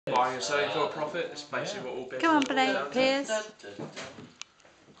Buying and selling for a profit. It's basically what all business. Come on, Piers.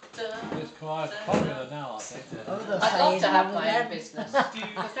 It's quite popular now, I think. I'd love to have my own business. Because you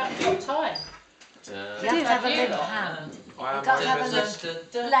have full time. You do have a limp hand. You've got to have a limp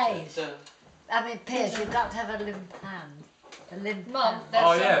blade. I mean, Piers, you've got to have a limp hand. A limp hand.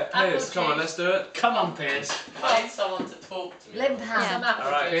 Oh yeah, Piers, come on, let's do it. Come on, Piers. I need someone to talk to me. Limp hand.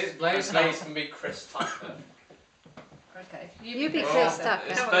 Alright, Blaze can be Chris Tucker. Okay. You be Chris Tucker.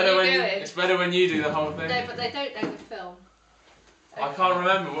 It's better when you do the whole thing. No, but they don't know the film. I can't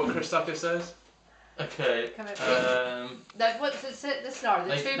remember what Chris Tucker says. Okay. No, what's the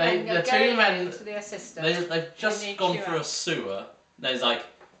scenario? The two men the go two men, into the assistant. they've just gone through a sewer. And he's like,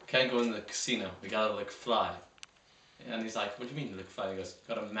 can't go in the casino. We gotta look fly. And he's like, what do you mean look fly? And he goes,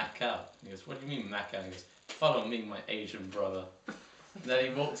 gotta mac out. And he goes, what do you mean mac out? And he goes, follow me, my Asian brother. And then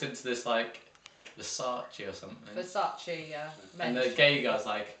he walks into this like Versace or something. Versace, yeah. And the gay guy's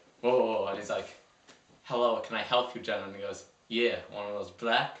like, whoa, and he's like, hello, can I help you, gentlemen? And he goes, yeah, one of those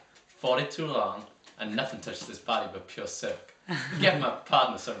black, 42 long, and nothing touches this body but pure silk. Get my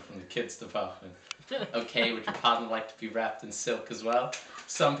partner something from the kids department. Okay, would your partner like to be wrapped in silk as well?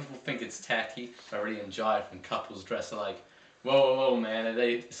 Some people think it's tacky, but I really enjoy it when couples dress alike. Whoa, whoa, whoa, man,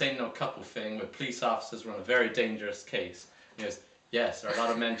 this ain't no couple thing, but police officers run a very dangerous case. And he goes, yes, there are a lot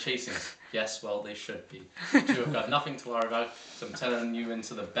of men chasing us. Yes, well, they should be. You two have got nothing to worry about, so I'm telling you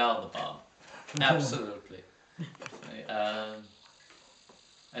into the bell the bomb. Absolutely.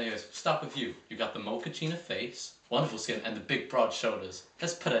 Anyways, stop with you. You got the mochaccino face, wonderful skin, and the big broad shoulders.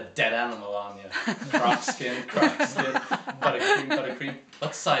 Let's put a dead animal on you. Croc skin, buttercream, buttercream.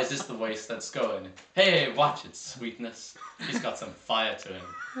 What size is the waist that's going? Hey, watch it, sweetness. He's got some fire to him.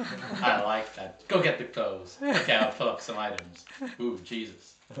 I like that. Go get the clothes. Okay, I'll pull up some items. Ooh,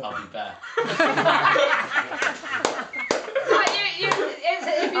 Jesus. I'll be back.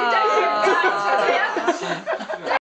 If you don't